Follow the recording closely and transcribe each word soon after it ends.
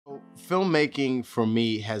filmmaking for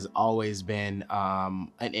me has always been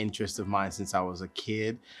an interest of mine since I was a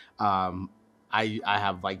kid. Um, I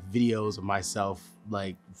have like videos of myself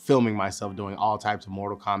like filming myself doing all types of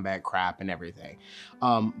Mortal Kombat crap and everything.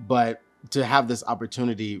 But to have this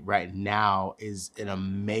opportunity right now is an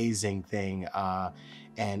amazing thing.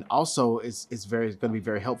 And also it's going to be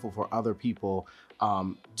very helpful for other people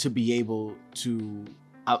to be able to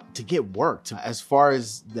get worked. As far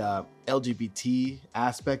as the LGBT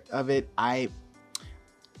aspect of it, I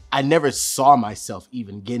never saw myself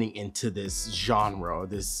even getting into this genre,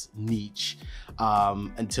 this niche,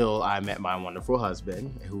 until I met my wonderful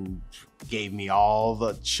husband, who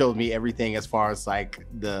showed me everything as far as like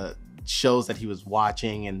the shows that he was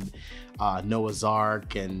watching, and Noah's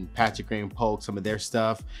Ark and Patrick Green Polk, some of their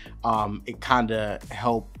stuff. It kind of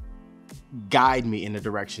helped guide me in the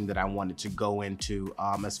direction that I wanted to go into,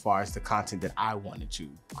 as far as the content that I wanted to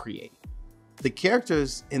create. The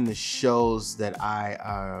characters in the shows that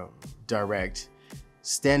I direct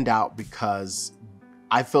stand out because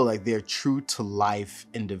I feel like they're true to life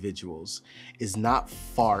individuals. It's not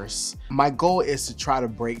farce. My goal is to try to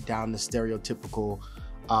break down the stereotypical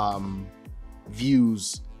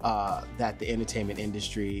views that the entertainment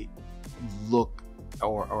industry look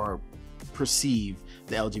or perceive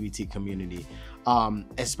the LGBT community.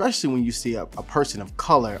 Especially when you see a person of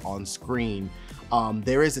color on screen,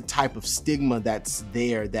 there is a type of stigma that's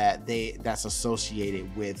there that's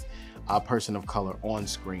associated with a person of color on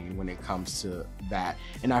screen when it comes to that.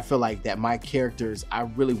 And I feel like that my characters, I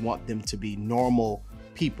really want them to be normal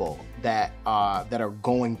people that are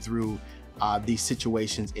going through these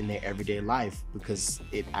situations in their everyday life, because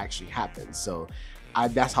it actually happens. So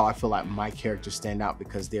that's how I feel like my characters stand out,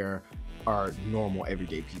 because they're normal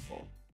everyday people.